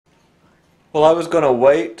Well, I was going to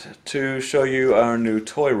wait to show you our new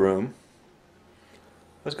toy room.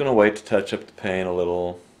 I was going to wait to touch up the paint a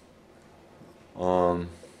little.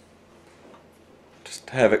 Just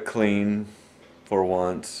have it clean for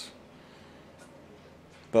once.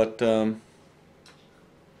 But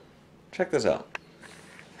check this out.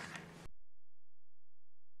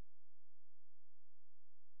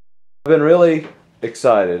 I've been really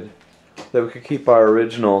excited that we could keep our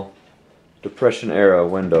original Depression era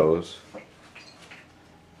windows.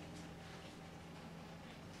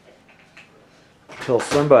 Till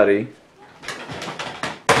somebody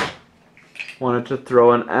wanted to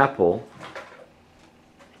throw an apple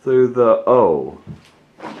through the O.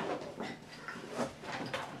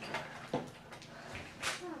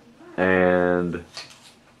 And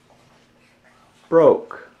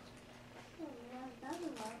broke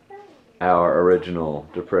our original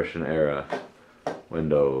Depression era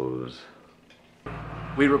windows.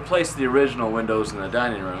 We replaced the original windows in the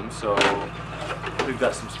dining room, so we've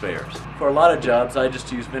got some spares. For a lot of jobs I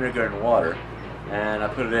just use vinegar and water, and I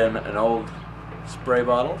put it in an old spray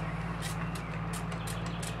bottle.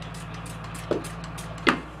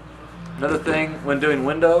 Another thing when doing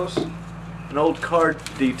windows, an old car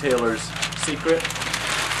detailer's secret: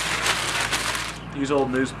 use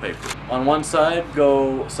old newspaper. On one side,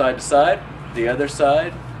 go side to side, the other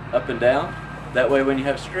side, up and down. That way when you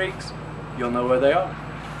have streaks, you'll know where they are.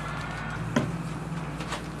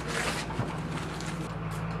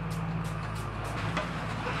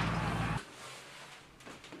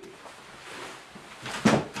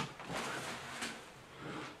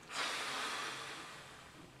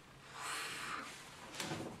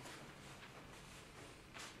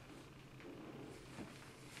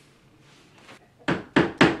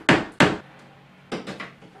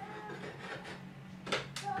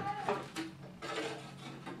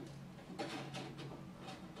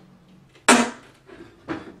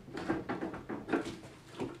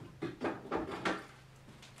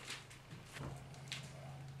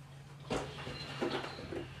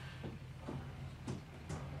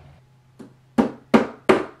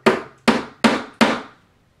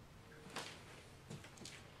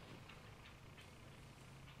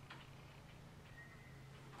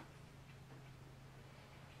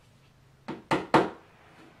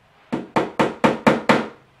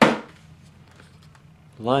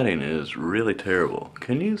 Lighting is really terrible.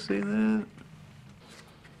 Can you see that?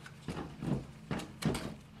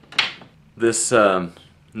 This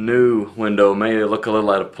new window may look a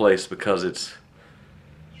little out of place because it's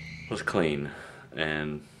clean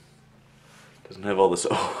and doesn't have all this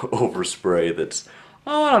overspray that's,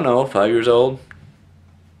 oh, I don't know, 5 years old.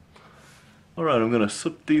 Alright, I'm going to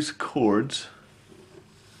slip these cords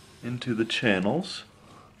into the channels.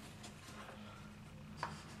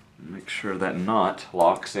 Make sure that knot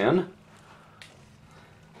locks in.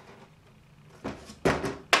 You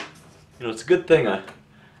know, it's a good thing I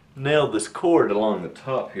nailed this cord along the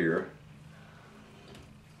top here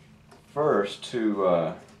first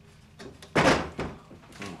to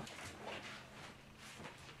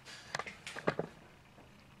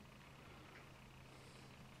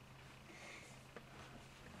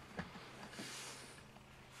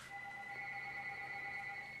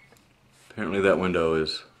apparently that window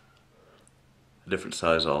is a different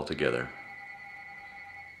size altogether.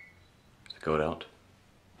 Is it going out?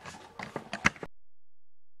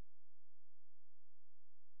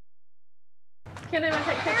 Can I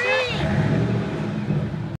take pictures?